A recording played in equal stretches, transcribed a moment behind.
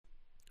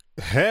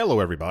Hello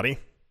everybody,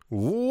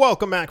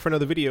 welcome back for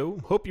another video.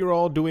 Hope you're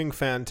all doing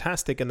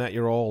fantastic and that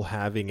you're all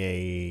having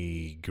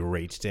a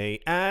great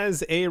day.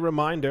 As a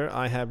reminder,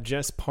 I have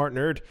just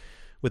partnered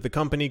with a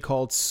company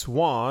called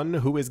Swan,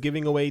 who is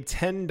giving away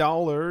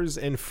 $10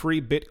 in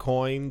free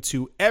Bitcoin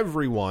to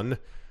everyone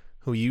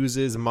who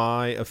uses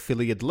my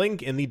affiliate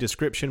link in the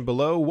description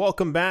below.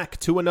 Welcome back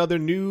to another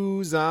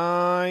News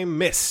I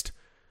Missed,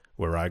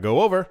 where I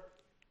go over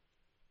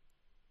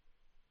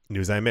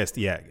news I missed.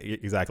 Yeah,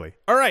 exactly.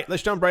 All right,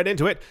 let's jump right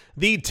into it.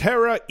 The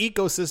Terra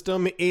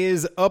ecosystem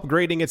is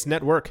upgrading its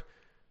network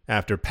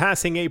after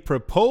passing a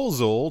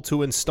proposal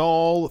to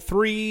install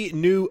 3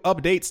 new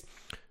updates.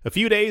 A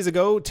few days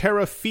ago,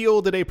 Terra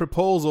fielded a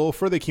proposal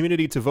for the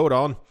community to vote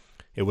on.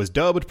 It was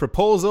dubbed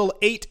Proposal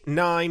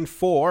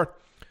 894.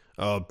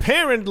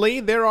 Apparently,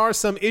 there are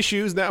some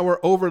issues that were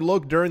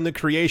overlooked during the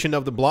creation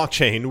of the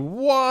blockchain.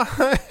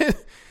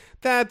 What?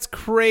 That's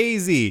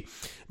crazy.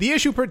 The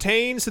issue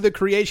pertains to the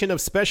creation of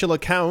special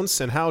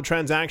accounts and how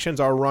transactions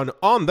are run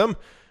on them.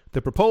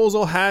 The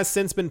proposal has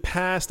since been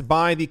passed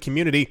by the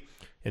community,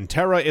 and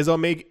Terra is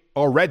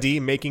already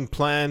making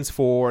plans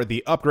for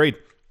the upgrade.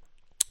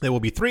 There will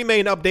be 3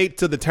 main updates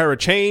to the Terra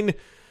chain.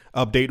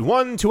 Update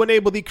 1, to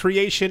enable the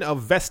creation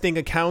of vesting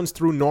accounts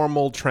through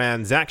normal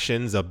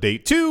transactions.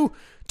 Update 2,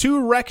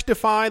 to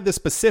rectify the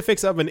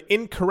specifics of an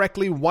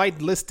incorrectly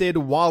whitelisted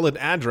wallet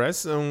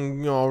address.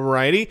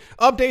 Alrighty.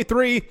 Update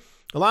 3,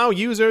 allow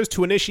users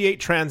to initiate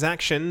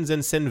transactions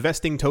and send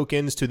vesting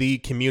tokens to the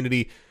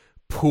community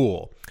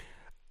pool.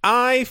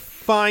 I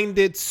find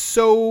it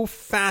so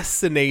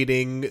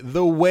fascinating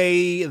the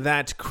way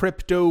that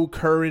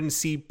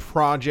cryptocurrency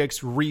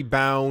projects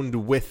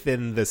rebound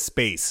within the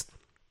space.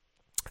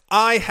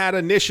 I had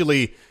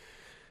initially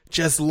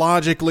just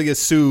logically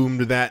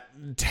assumed that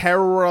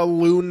Terra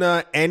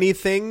Luna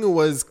anything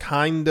was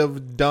kind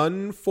of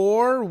done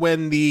for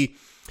when the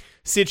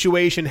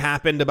situation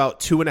happened about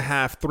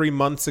 2.5-3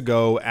 months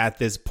ago at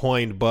this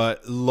point,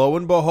 but lo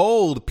and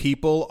behold,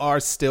 people are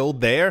still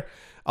there.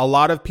 A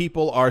lot of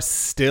people are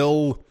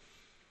still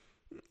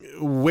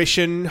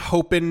wishing,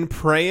 hoping,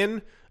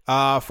 praying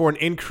for an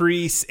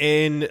increase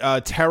in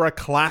Terra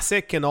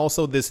Classic and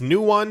also this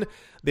new one.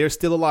 There's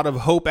still a lot of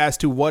hope as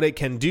to what it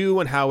can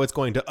do and how it's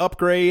going to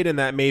upgrade, and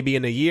that maybe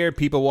in a year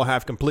people will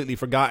have completely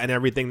forgotten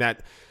everything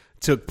that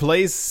took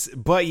place.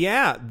 But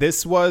yeah,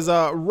 this was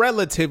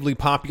relatively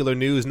popular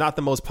news, not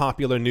the most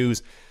popular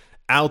news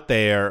out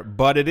there,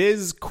 but it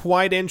is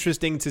quite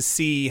interesting to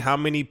see how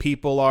many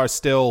people are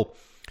still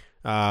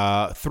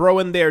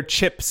throwing their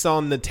chips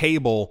on the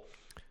table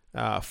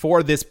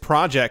for this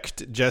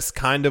project, just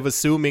kind of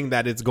assuming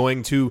that it's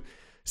going to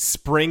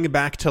spring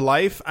back to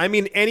life. I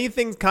mean,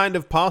 anything's kind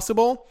of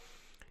possible.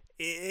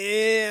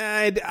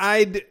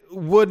 I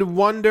would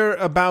wonder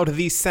about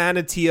the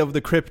sanity of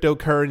the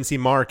cryptocurrency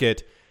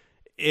market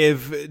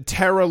if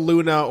Terra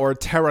Luna or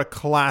Terra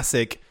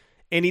Classic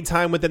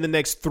anytime within the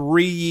next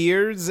 3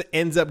 years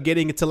ends up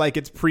getting to like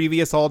its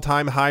previous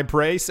all-time high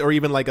price or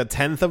even like a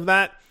tenth of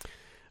that.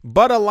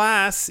 But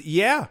alas,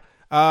 yeah,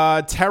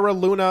 Terra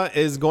Luna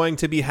is going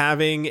to be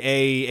having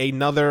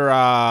another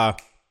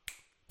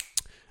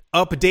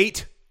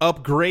upgrade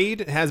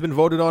has been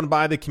voted on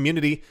by the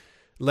community.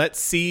 Let's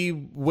see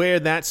where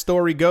that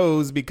story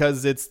goes,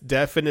 because it's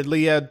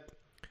definitely a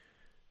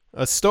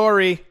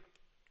story.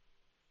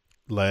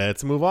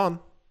 Let's move on.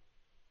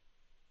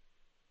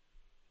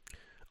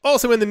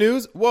 Also in the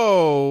news,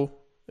 whoa.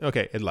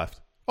 Okay, it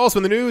left. Also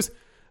in the news,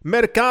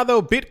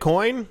 Mercado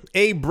Bitcoin,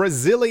 a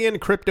Brazilian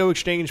crypto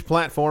exchange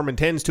platform,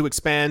 intends to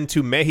expand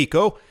to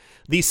Mexico.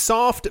 The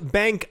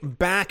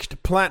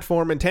SoftBank-backed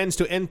platform intends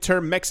to enter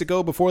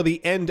Mexico before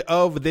the end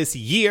of this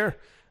year.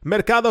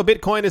 Mercado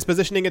Bitcoin is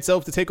positioning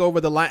itself to take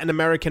over the Latin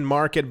American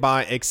market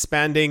by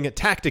expanding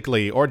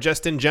tactically, or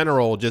just in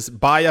general, just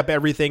buy up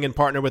everything and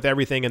partner with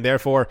everything, and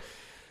therefore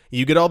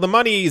you get all the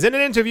monies. In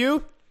an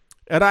interview,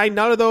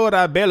 Reinaldo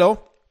Rabelo,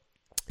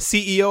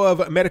 CEO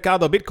of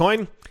Mercado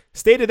Bitcoin,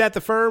 stated that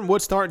the firm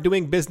would start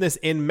doing business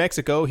in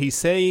Mexico. He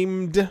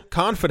seemed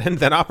confident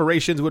that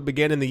operations would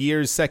begin in the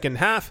year's second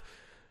half.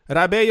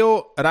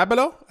 Rabelo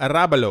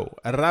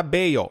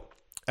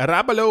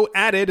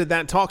added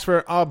that talks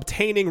for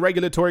obtaining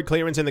regulatory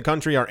clearance in the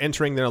country are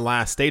entering their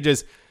last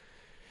stages.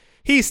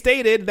 He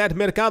stated that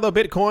Mercado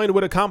Bitcoin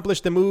would accomplish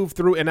the move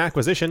through an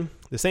acquisition.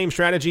 The same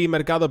strategy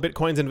Mercado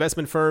Bitcoin's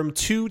investment firm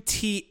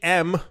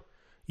 2TM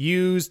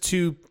used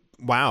to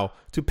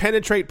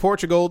penetrate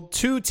Portugal.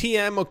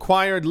 2TM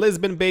acquired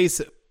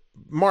Lisbon-based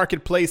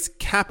marketplace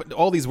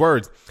all these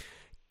words.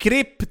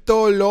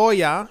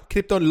 Cryptoloja,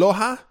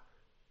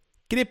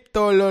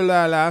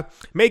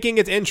 making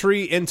its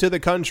entry into the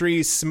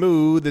country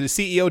smooth. The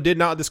CEO did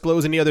not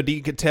disclose any other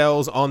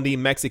details on the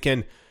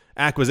Mexican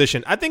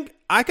acquisition. I think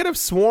I could have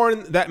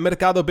sworn that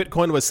Mercado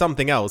Bitcoin was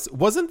something else.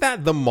 Wasn't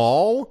that the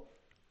mall?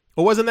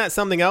 Or wasn't that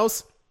something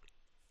else?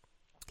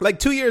 Like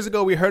 2 years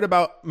ago, we heard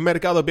about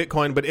Mercado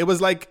Bitcoin, but it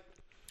was like,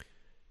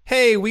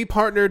 hey, we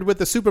partnered with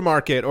the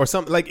supermarket or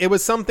something. Like, it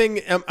was something.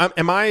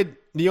 Am I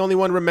the only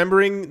one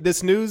remembering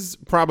this news?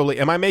 Probably.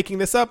 Am I making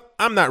this up?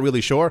 I'm not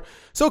really sure.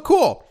 So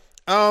cool.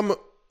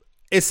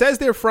 It says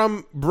they're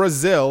from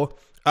Brazil.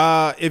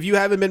 If you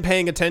haven't been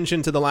paying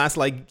attention to the last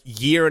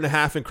year and a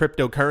half in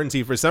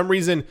cryptocurrency, for some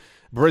reason,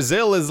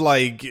 Brazil is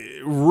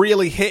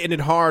really hitting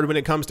it hard when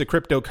it comes to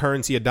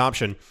cryptocurrency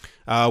adoption.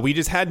 We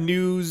just had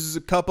news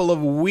a couple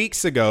of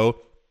weeks ago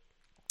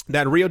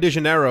that Rio de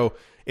Janeiro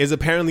is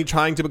apparently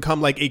trying to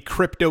become a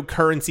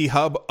cryptocurrency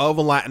hub of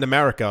Latin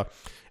America.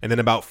 And then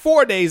about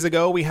 4 days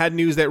ago, we had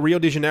news that Rio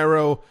de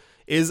Janeiro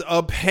is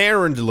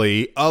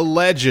allegedly,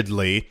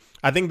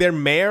 I think their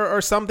mayor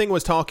or something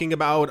was talking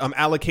about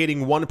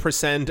allocating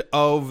 1%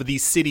 of the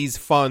city's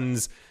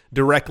funds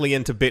directly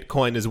into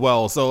Bitcoin as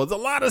well. So there's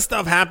a lot of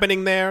stuff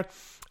happening there.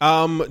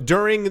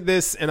 During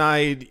this, and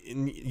I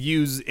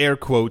use air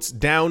quotes,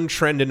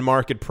 downtrend in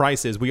market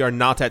prices, we are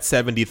not at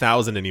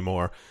 70,000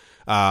 anymore.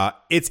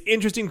 It's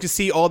interesting to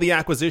see all the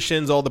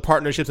acquisitions, all the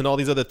partnerships, and all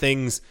these other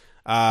things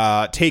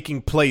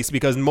taking place,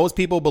 because most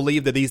people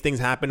believe that these things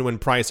happen when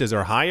prices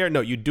are higher. No,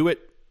 you do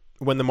it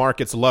when the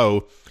market's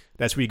low.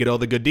 That's where you get all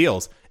the good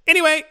deals.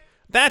 Anyway,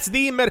 that's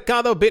the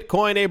Mercado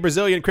Bitcoin, a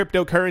Brazilian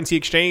cryptocurrency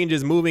exchange,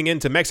 is moving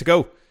into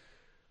Mexico.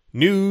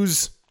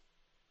 News.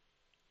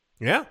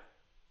 Yeah.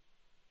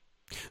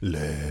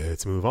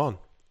 Let's move on.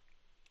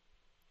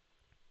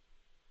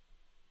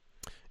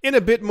 In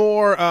a bit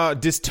more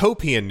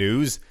dystopian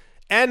news,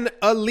 an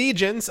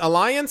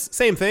alliance,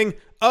 same thing,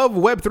 of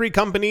Web3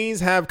 companies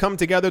have come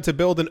together to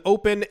build an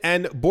open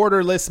and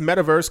borderless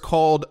metaverse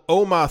called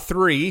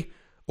OMA3,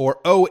 or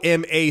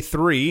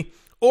OMA3,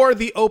 or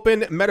the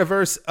Open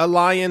Metaverse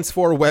Alliance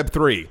for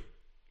Web3.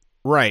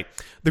 Right.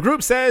 The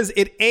group says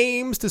it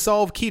aims to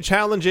solve key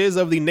challenges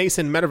of the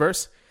nascent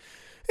metaverse,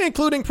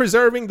 including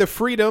preserving the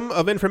freedom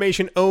of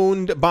information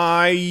owned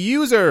by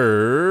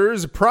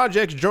users.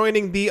 Projects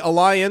joining the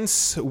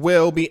alliance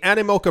will be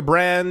Animoca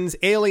Brands,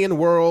 Alien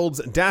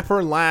Worlds,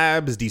 Dapper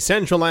Labs,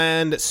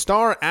 Decentraland,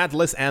 Star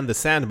Atlas, and The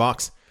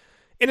Sandbox.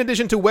 In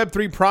addition to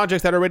Web3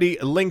 projects that are already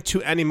linked to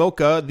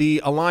Animoca,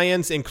 the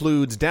alliance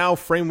includes DAO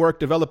framework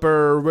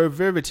developer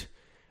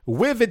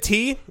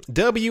Wivity,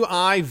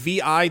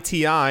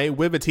 W-I-V-I-T-I,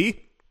 Wivity,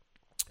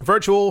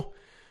 virtual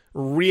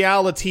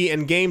reality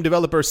and game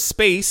developer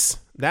Space.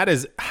 That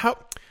is how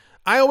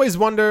I always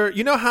wonder,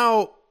 I'm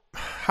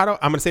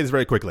going to say this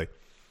very quickly.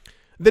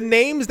 The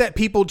names that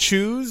people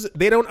choose,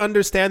 they don't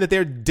understand that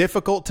they're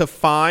difficult to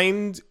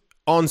find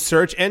on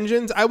search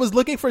engines. I was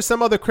looking for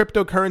some other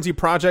cryptocurrency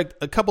project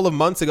a couple of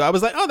months ago. I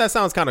was like, oh, that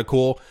sounds kind of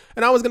cool.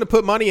 And I was going to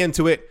put money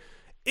into it.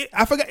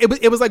 I forgot.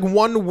 It was like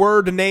one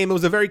word name. It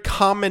was a very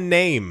common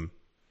name.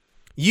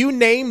 You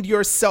named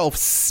yourself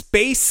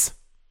Space.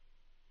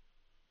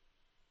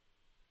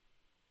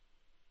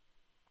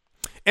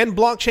 And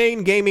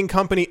blockchain gaming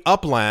company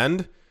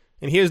Upland.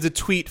 And here's the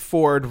tweet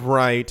for it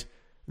right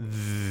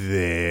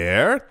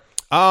there.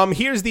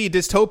 Here's the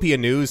dystopian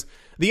news.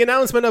 The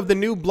announcement of the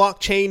new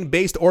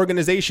blockchain-based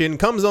organization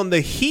comes on the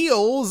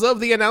heels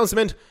of the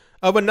announcement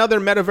of another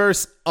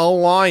metaverse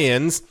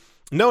alliance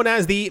known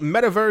as the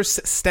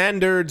Metaverse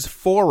Standards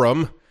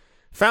Forum.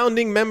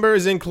 Founding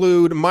members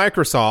include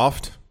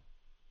Microsoft,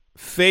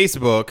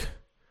 Facebook,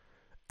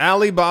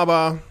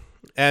 Alibaba,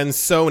 and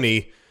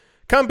Sony.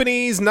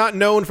 Companies not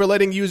known for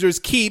letting users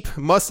keep,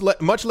 much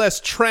less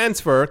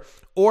transfer,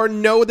 or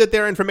know that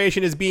their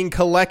information is being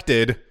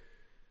collected,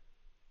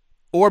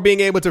 or being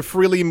able to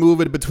freely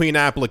move it between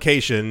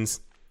applications.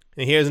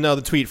 And here's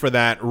another tweet for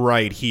that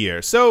right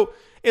here. So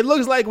it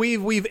looks like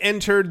we've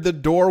entered the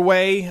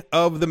doorway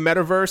of the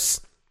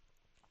metaverse,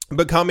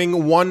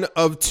 becoming one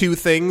of two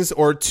things,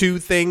 or two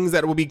things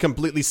that will be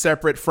completely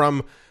separate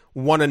from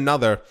one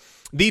another.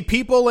 The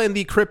people in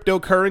the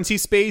cryptocurrency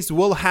space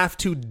will have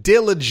to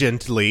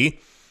diligently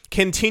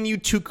continue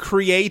to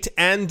create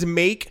and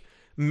make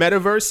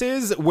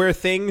metaverses where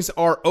things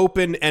are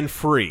open and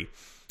free.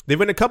 There have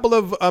been a couple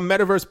of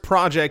metaverse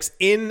projects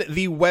in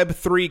the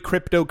Web3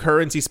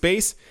 cryptocurrency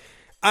space.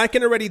 I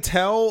can already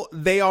tell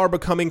they are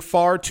becoming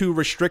far too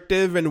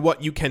restrictive in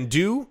what you can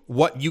do,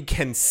 what you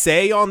can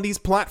say on these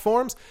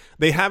platforms.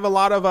 They have a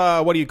lot of,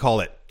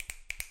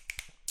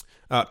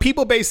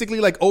 people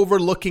basically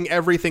overlooking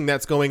everything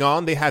that's going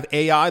on. They have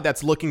AI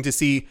that's looking to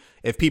see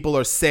if people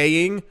are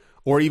saying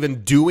or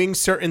even doing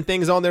certain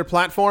things on their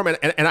platform. And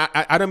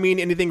I don't mean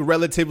anything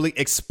relatively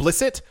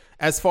explicit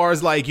as far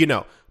as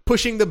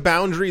pushing the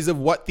boundaries of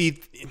what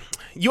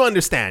you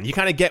understand. You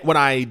kind of get what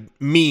I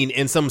mean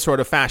in some sort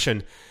of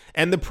fashion.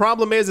 And the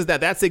problem is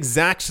that that's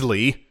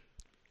exactly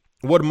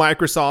what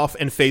Microsoft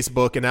and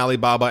Facebook and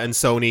Alibaba and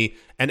Sony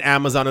and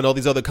Amazon and all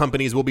these other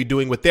companies will be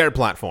doing with their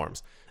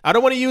platforms. I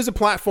don't want to use a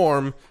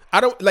platform.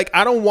 I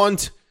don't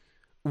want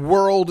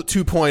World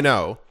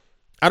 2.0.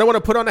 I don't want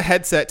to put on a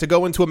headset to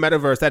go into a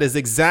metaverse that is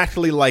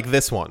exactly like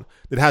this one.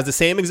 That has the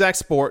same exact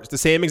sports, the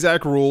same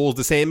exact rules,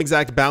 the same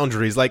exact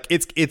boundaries.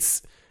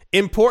 It's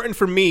important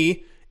for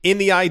me in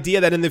the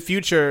idea that in the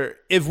future,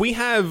 if we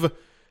have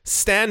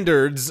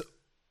standards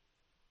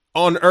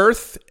on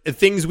Earth,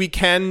 things we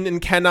can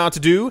and cannot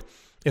do,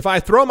 if I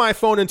throw my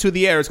phone into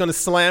the air, it's going to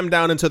slam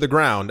down into the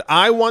ground.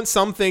 I want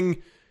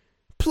something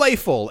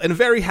playful and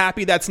very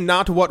happy that's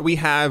not what we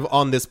have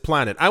on this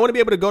planet. I want to be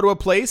able to go to a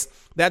place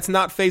that's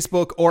not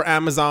Facebook or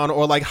Amazon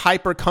or like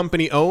hyper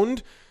company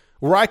owned,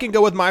 where I can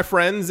go with my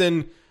friends,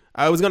 and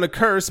I was going to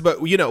curse, but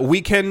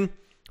we can,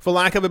 for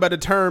lack of a better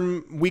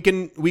term, we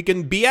can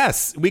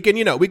BS. We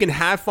can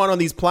have fun on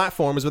these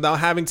platforms without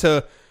having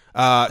to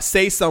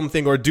say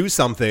something or do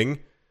something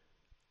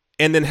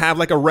and then have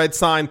like a red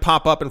sign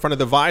pop up in front of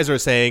the visor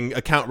saying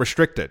account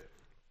restricted.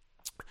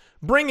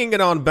 Bringing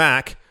it on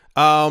back,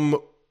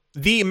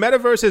 the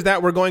metaverses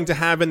that we're going to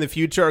have in the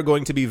future are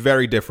going to be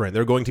very different.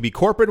 They're going to be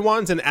corporate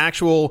ones and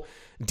actual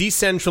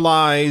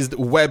decentralized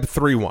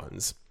Web3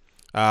 ones.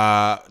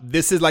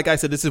 This is, like I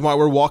said, this is why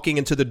we're walking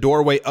into the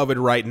doorway of it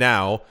right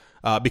now,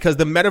 because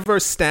the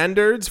metaverse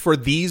standards for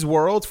these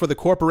worlds, for the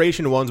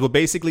corporation ones, will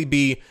basically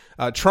be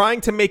trying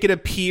to make it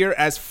appear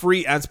as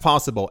free as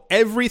possible.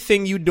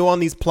 Everything you do on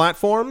these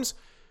platforms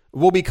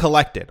will be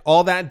collected.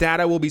 All that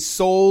data will be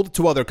sold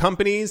to other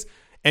companies,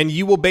 and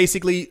you will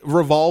basically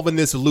revolve in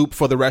this loop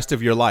for the rest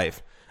of your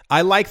life.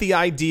 I like the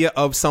idea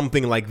of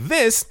something like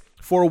this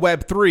for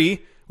Web3,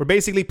 where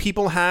basically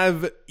people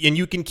have, and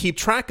you can keep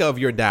track of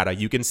your data.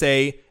 You can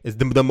say,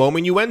 the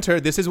moment you enter,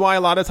 this is why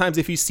a lot of times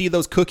if you see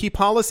those cookie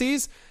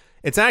policies,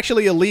 it's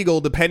actually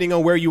illegal depending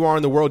on where you are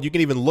in the world. You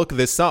can even look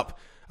this up.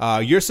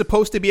 You're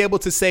supposed to be able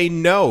to say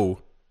no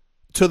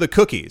to the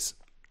cookies.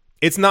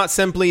 It's not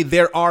simply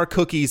there are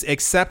cookies,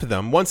 accept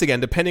them. Once again,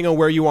 depending on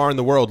where you are in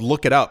the world,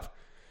 look it up.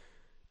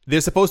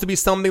 There's supposed to be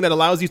something that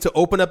allows you to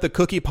open up the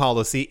cookie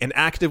policy and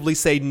actively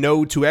say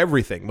no to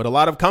everything. But a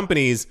lot of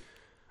companies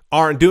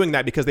aren't doing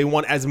that because they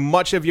want as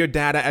much of your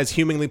data as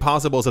humanly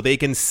possible so they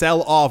can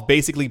sell off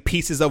basically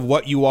pieces of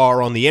what you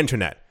are on the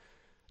internet.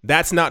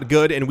 That's not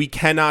good, and we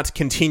cannot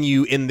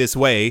continue in this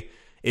way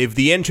if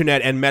the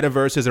internet and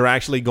metaverses are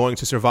actually going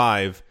to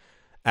survive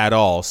at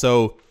all.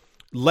 So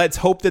let's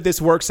hope that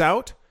this works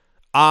out.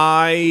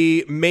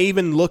 I may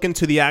even look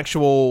into the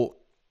actual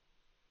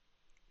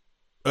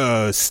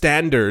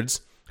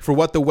standards for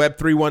what the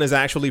Web3 one is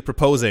actually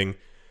proposing,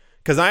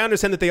 because I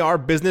understand that they are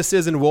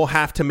businesses and will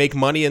have to make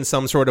money in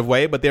some sort of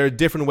way, but there are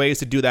different ways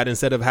to do that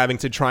instead of having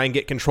to try and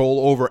get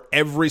control over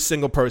every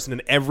single person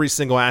and every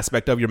single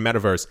aspect of your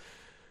metaverse.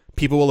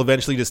 People will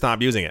eventually just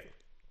stop using it.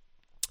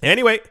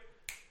 Anyway,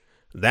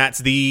 that's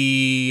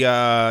the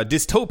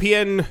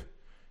dystopian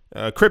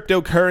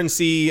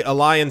cryptocurrency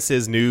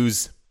alliances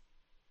news.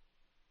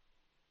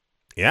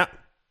 Yeah.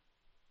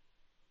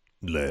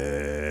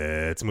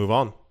 Let's move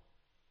on.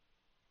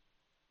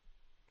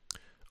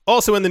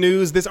 Also in the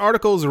news, this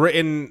article's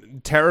written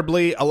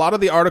terribly. A lot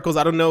of the articles,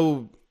 I don't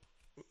know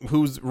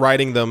who's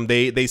writing them.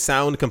 They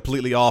sound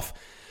completely off.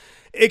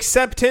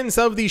 Acceptance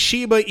of the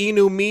Shiba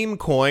Inu meme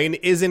coin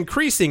is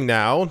increasing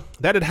now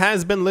that it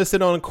has been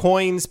listed on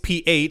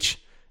CoinsPH,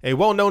 a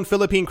well-known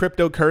Philippine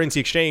cryptocurrency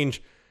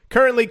exchange.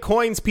 Currently,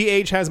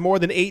 CoinsPH has more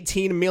than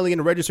 18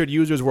 million registered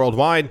users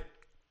worldwide.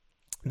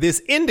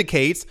 This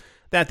indicates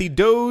that the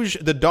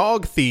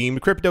dog-themed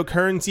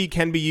cryptocurrency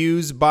can be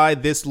used by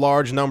this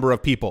large number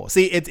of people.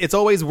 See, it's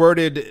always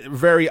worded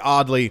very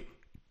oddly,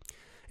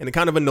 and it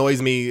kind of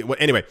annoys me.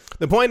 Anyway,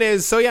 the point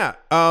is, Shiba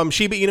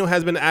Inu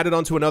has been added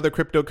onto another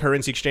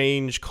cryptocurrency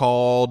exchange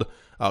called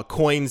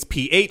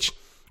CoinsPH.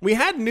 We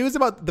had news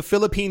about the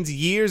Philippines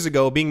years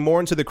ago being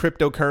more into the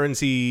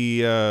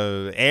cryptocurrency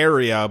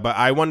area, but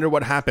I wonder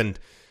what happened.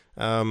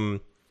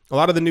 A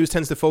lot of the news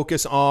tends to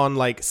focus on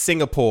like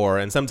Singapore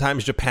and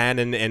sometimes Japan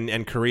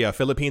and Korea.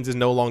 Philippines is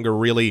no longer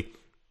really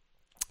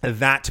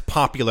that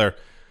popular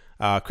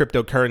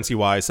cryptocurrency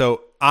wise.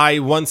 So I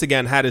once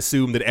again had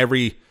assumed that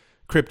every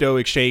crypto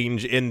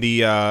exchange in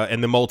the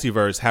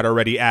multiverse had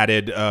already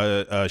added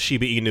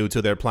Shiba Inu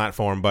to their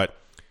platform, but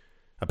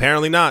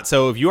apparently not.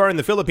 So if you are in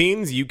the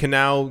Philippines, you can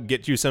now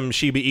get you some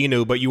Shiba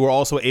Inu, but you were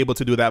also able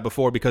to do that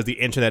before because the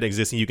internet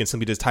exists and you can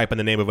simply just type in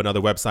the name of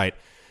another website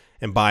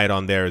and buy it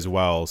on there as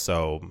well.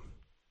 So,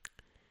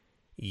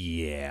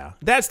 yeah.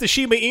 That's the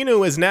Shiba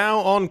Inu is now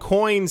on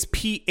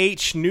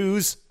CoinsPH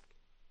news.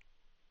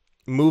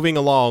 Moving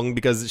along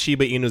because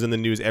Shiba Inu is in the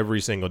news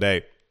every single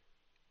day.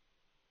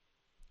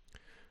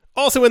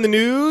 Also in the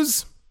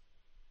news,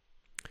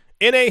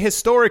 in a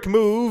historic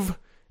move,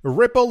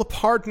 Ripple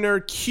partner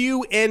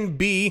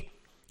QNB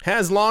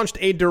has launched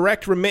a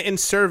direct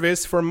remittance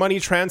service for money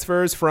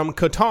transfers from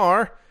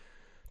Qatar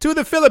to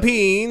the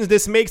Philippines.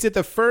 This makes it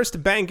the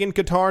first bank in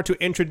Qatar to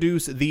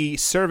introduce the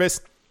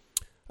service.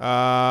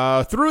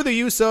 Through the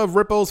use of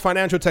Ripple's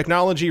financial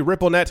technology,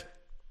 RippleNet,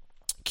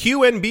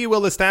 QNB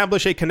will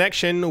establish a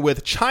connection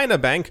with China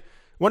Bank,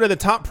 one of the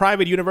top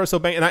private universal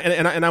banks,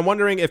 and I'm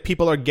wondering if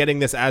people are getting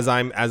this as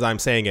I'm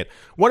saying it.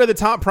 One of the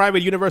top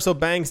private universal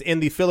banks in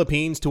the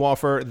Philippines to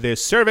offer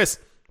this service.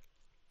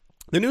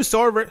 The new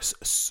service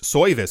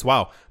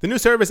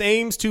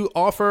aims to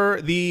offer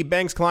the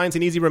bank's clients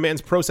an easy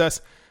remittance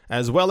process,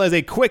 as well as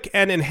a quick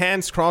and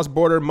enhanced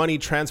cross-border money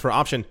transfer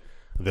option.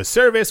 The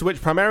service,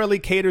 which primarily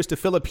caters to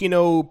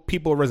Filipino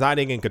people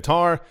residing in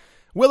Qatar,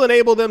 will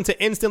enable them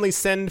to instantly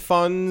send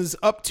funds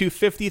up to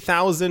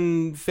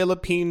 50,000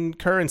 Philippine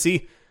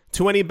currency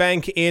to any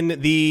bank in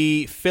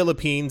the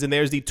Philippines. And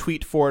there's the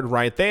tweet for it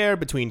right there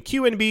between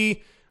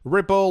QNB,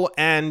 Ripple,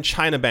 and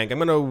China Bank. I'm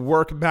going to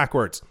work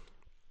backwards.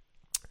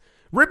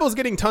 Ripple's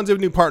getting tons of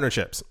new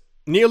partnerships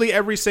nearly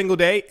every single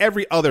day,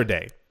 every other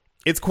day.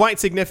 It's quite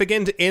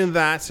significant in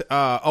that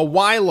a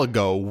while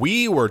ago,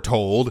 we were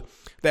told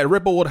that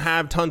Ripple would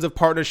have tons of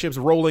partnerships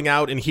rolling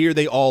out, and here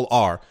they all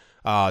are.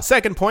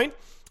 Second point,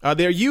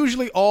 they're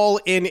usually all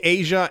in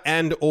Asia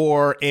and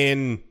or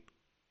in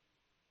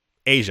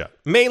Asia.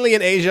 Mainly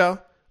in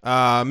Asia,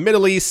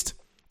 Middle East,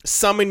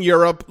 some in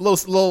Europe,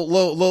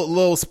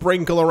 little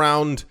sprinkle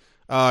around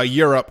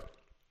Europe.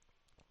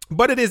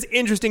 But it is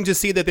interesting to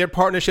see that their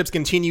partnerships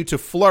continue to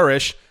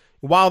flourish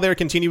while they're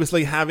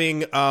continuously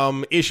having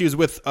issues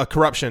with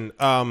corruption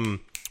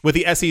with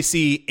the SEC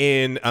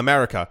in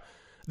America.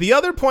 The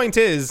other point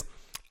is,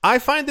 I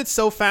find it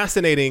so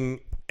fascinating,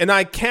 and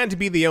I can't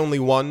be the only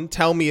one.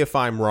 Tell me if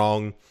I'm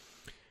wrong.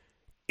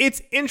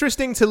 It's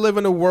interesting to live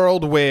in a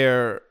world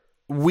where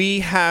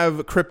we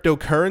have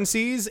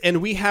cryptocurrencies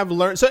and we have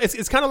learned. So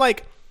it's kind of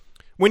like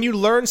when you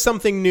learn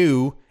something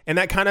new and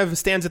that kind of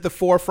stands at the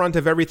forefront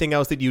of everything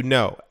else that you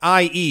know,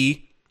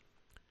 i.e.,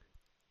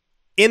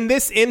 in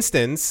this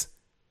instance,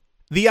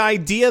 the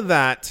idea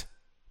that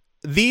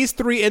these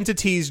three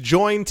entities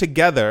join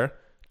together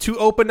to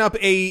open up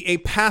a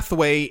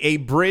pathway, a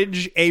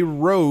bridge, a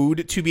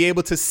road to be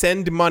able to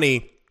send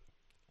money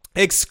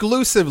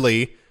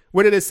exclusively,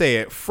 what did it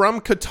say,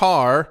 from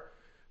Qatar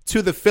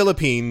to the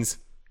Philippines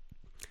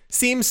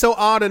seems so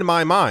odd in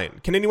my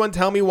mind. Can anyone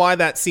tell me why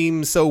that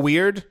seems so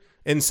weird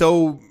and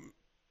so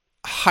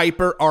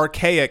hyper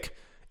archaic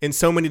in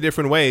so many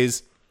different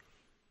ways?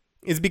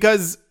 It's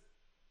because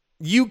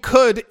you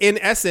could, in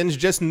essence,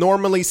 just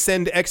normally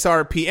send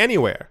XRP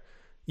anywhere.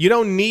 You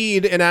don't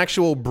need an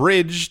actual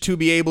bridge to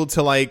be able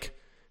to like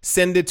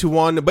send it to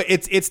one. But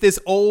it's this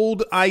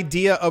old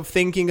idea of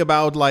thinking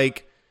about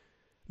like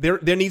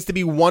there needs to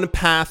be one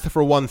path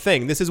for one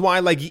thing. This is why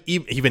like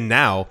even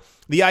now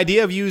the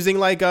idea of using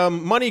like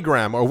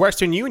MoneyGram or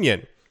Western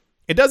Union,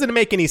 it doesn't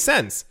make any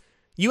sense.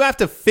 You have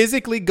to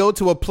physically go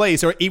to a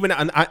place, or even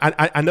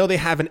I know they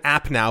have an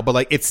app now, but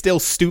like it's still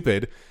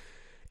stupid.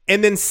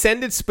 And then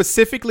send it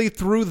specifically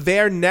through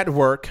their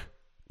network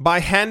by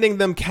handing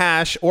them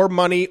cash or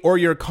money or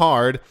your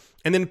card,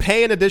 and then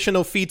pay an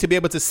additional fee to be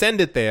able to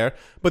send it there.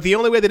 But the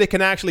only way that it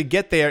can actually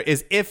get there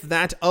is if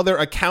that other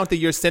account that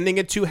you're sending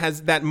it to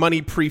has that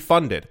money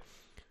pre-funded.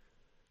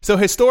 So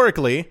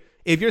historically,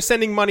 if you're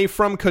sending money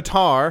from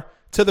Qatar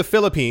to the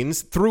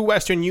Philippines through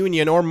Western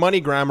Union or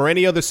MoneyGram or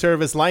any other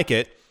service like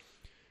it,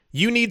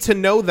 you need to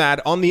know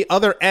that on the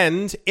other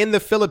end in the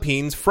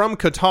Philippines from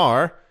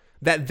Qatar,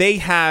 that they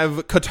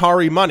have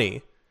Qatari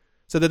money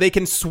so that they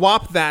can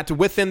swap that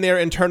within their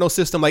internal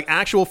system, like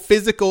actual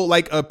physical,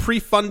 like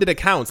pre-funded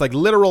accounts, like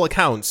literal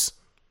accounts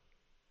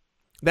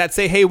that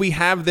say, hey, we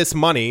have this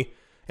money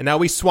and now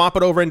we swap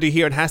it over into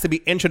here. It has to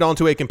be entered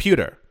onto a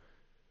computer.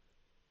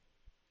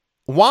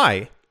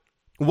 Why?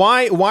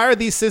 Why are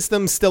these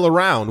systems still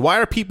around? Why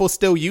are people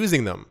still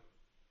using them?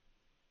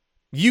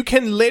 You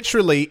can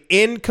literally,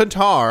 in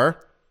Qatar,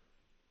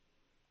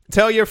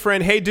 tell your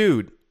friend, hey,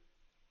 dude,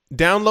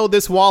 download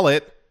this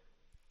wallet.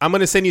 I'm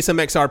going to send you some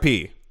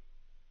XRP.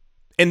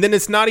 And then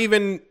it's not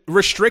even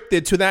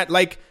restricted to that.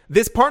 Like,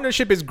 this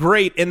partnership is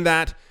great in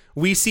that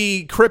we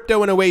see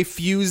crypto in a way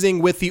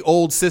fusing with the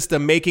old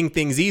system, making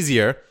things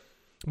easier,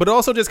 but it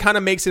also just kind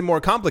of makes it more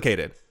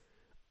complicated.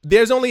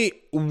 There's only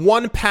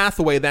one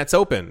pathway that's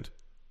opened.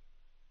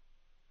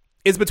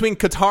 It's between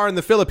Qatar and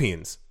the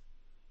Philippines.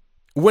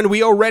 When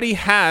we already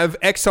have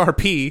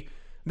XRP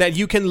that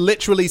you can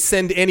literally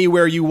send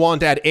anywhere you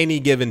want at any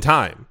given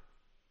time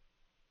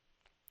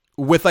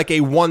with like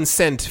a 1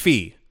 cent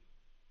fee.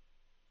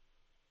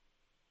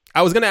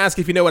 I was going to ask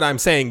if you know what I'm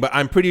saying, but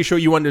I'm pretty sure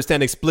you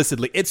understand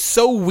explicitly. It's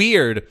so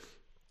weird.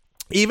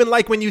 Even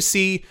like when you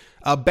see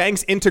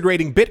banks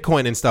integrating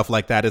Bitcoin and stuff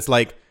like that, it's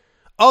like,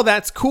 oh,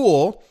 that's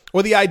cool.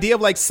 Or the idea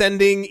of like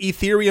sending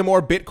Ethereum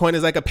or Bitcoin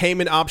as like a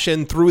payment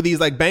option through these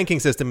like banking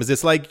systems.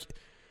 It's like,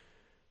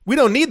 we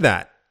don't need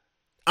that.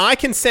 I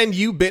can send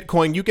you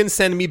Bitcoin. You can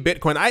send me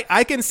Bitcoin.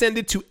 I can send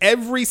it to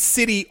every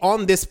city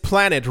on this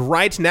planet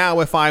right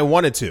now if I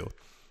wanted to.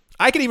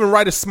 I could even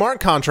write a smart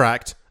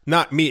contract,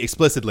 not me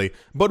explicitly,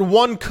 but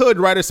one could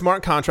write a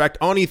smart contract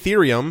on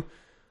Ethereum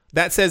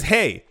that says,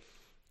 hey,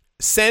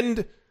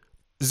 send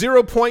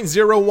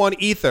 0.01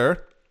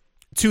 Ether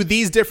to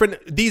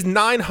these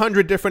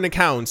 900 different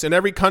accounts in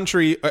every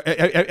country,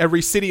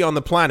 every city on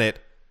the planet.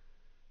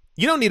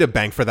 You don't need a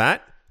bank for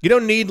that. You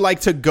don't need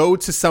like to go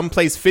to some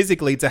place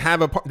physically to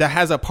have that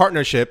has a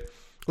partnership.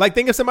 Like,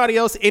 think of somebody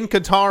else in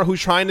Qatar who's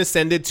trying to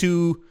send it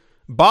to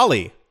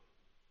Bali.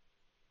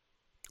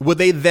 Would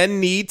they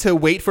then need to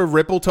wait for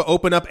Ripple to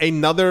open up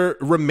another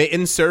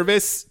remittance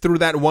service through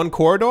that one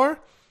corridor?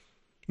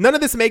 None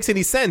of this makes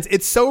any sense.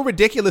 It's so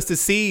ridiculous to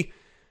see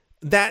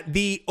that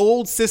the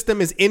old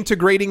system is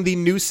integrating the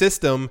new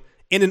system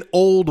in an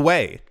old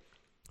way.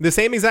 The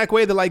same exact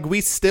way that like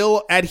we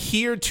still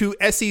adhere to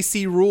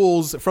SEC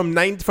rules from the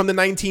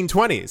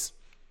 1920s.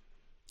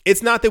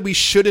 It's not that we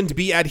shouldn't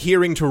be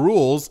adhering to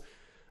rules,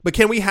 but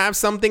can we have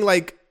something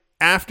like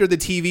after the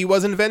TV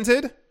was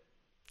invented?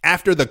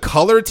 After the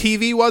color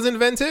TV was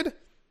invented?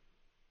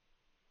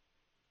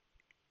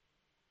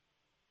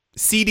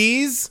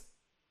 CDs?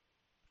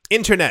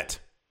 Internet?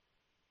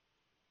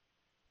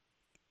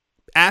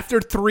 After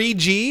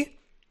 3G?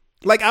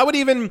 Like,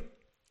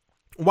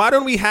 why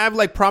don't we have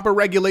like proper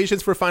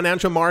regulations for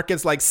financial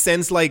markets like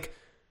since like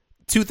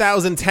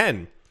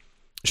 2010?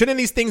 Shouldn't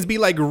these things be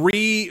like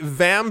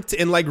revamped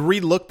and like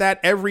re-looked at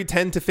every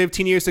 10 to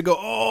 15 years to go,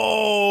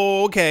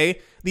 oh,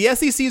 okay. The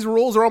SEC's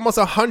rules are almost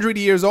 100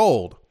 years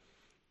old.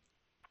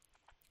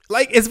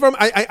 Like it's from,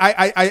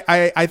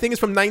 I think it's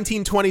from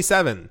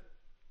 1927.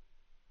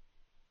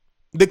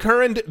 The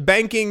current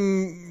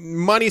banking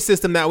money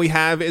system that we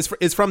have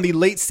is from the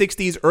late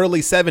 60s, early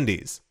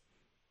 70s.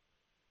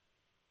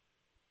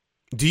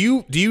 Do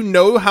you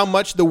know how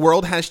much the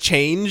world has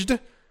changed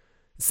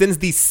since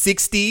the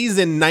 60s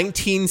in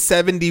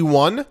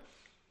 1971?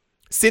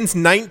 Since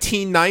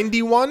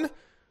 1991?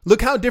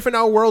 Look how different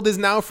our world is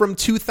now from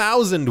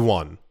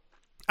 2001.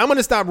 I'm going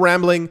to stop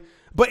rambling,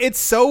 but it's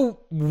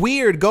so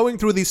weird going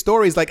through these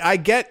stories. Like, I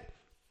get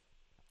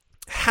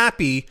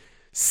happy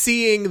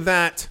seeing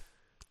that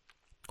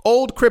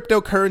old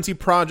cryptocurrency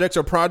projects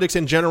or projects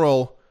in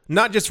general,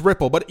 not just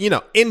Ripple, but,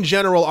 in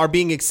general are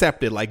being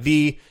accepted. Like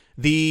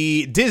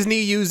the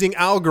Disney using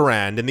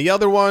Algorand and the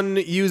other one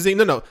using,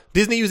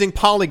 Disney using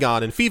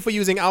Polygon and FIFA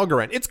using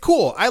Algorand. It's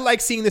cool. I like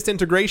seeing this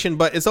integration,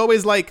 but it's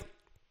always like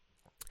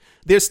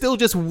there's still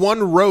just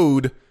one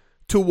road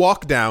to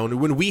walk down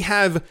when we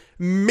have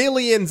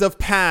millions of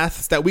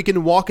paths that we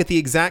can walk at the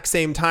exact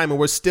same time, and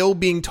we're still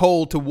being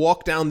told to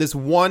walk down this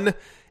one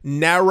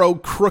narrow,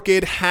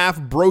 crooked,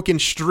 half-broken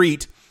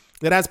street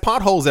that has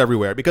potholes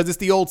everywhere because it's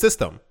the old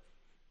system.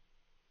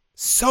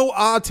 So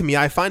odd to me.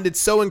 I find it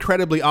so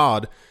incredibly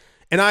odd.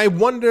 And I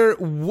wonder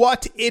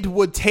what it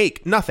would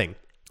take. Nothing.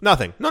 No,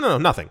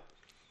 nothing.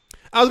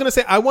 I was going to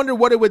say, I wonder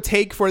what it would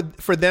take for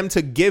them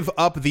to give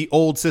up the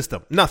old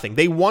system. Nothing.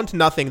 They want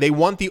nothing. They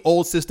want the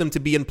old system to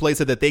be in place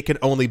so that they can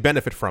only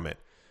benefit from it.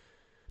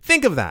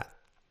 Think of that.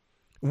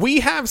 We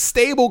have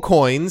stable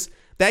coins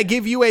that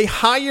give you a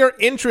higher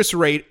interest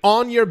rate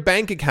on your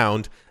bank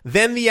account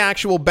than the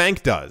actual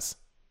bank does.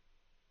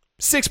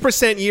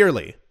 6%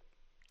 yearly.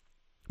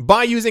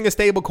 By using a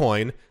stable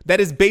coin that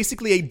is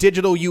basically a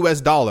digital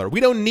US dollar. We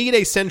don't need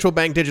a central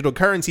bank digital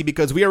currency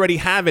because we already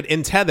have it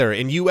in Tether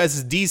in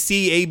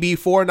USDC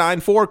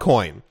AB494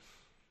 coin.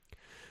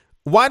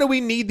 Why do we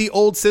need the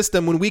old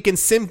system when we can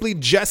simply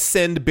just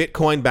send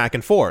Bitcoin back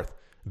and forth?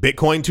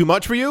 Bitcoin too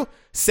much for you?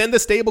 Send a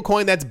stable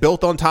coin that's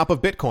built on top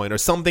of Bitcoin or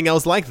something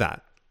else like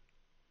that.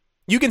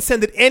 You can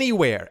send it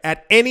anywhere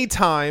at any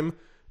time,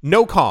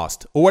 no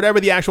cost, or whatever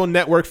the actual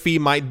network fee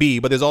might be,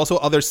 but there's also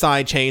other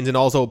side chains and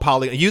also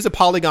use a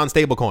Polygon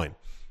stablecoin.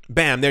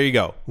 Bam, there you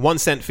go. 1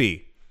 cent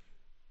fee.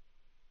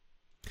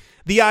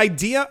 The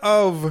idea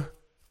of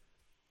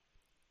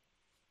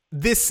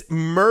this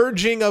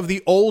merging of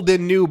the old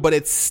and new, but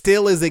it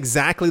still is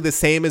exactly the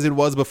same as it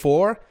was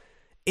before,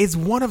 is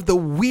one of the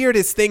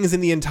weirdest things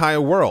in the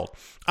entire world.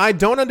 I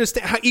don't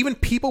understand how even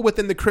people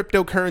within the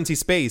cryptocurrency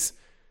space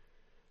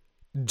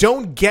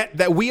don't get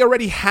that we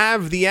already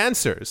have the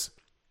answers.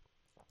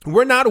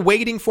 We're not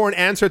waiting for an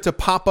answer to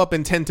pop up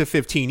in 10 to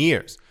 15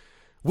 years.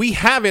 We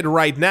have it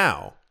right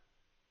now.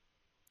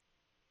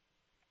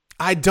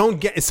 I don't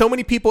get, so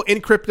many people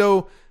in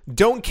crypto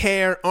don't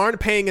care, aren't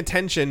paying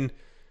attention.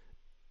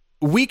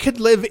 We could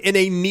live in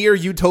a near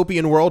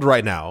utopian world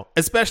right now,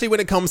 especially when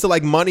it comes to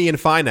like money and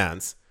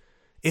finance.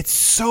 It's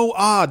so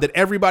odd that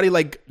everybody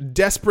like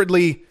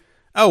desperately,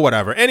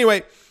 whatever.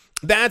 Anyway,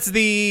 that's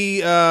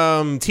the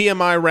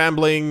TMI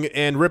rambling,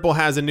 and Ripple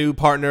has a new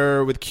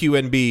partner with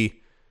QNB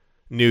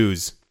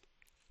news.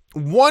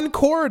 One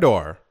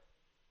corridor.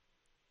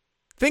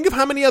 Think of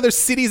how many other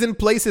cities and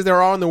places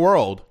there are in the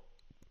world.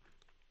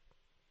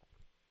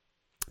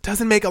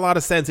 Doesn't make a lot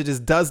of sense. It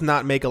just does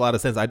not make a lot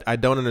of sense. I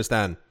don't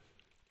understand.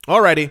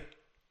 Alrighty.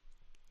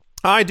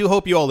 I do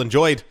hope you all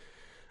enjoyed.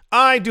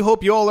 I do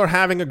hope you all are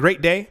having a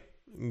great day,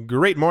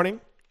 great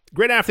morning,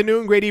 great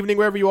afternoon, great evening,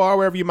 wherever you are,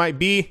 wherever you might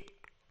be.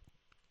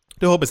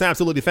 Do hope it's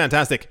absolutely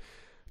fantastic.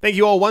 Thank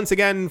you all once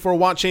again for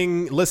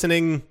watching,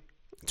 listening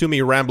to me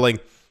rambling.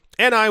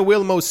 And I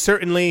will most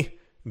certainly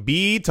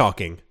be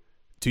talking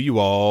to you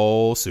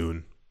all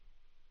soon.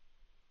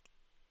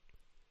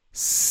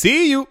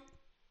 See you.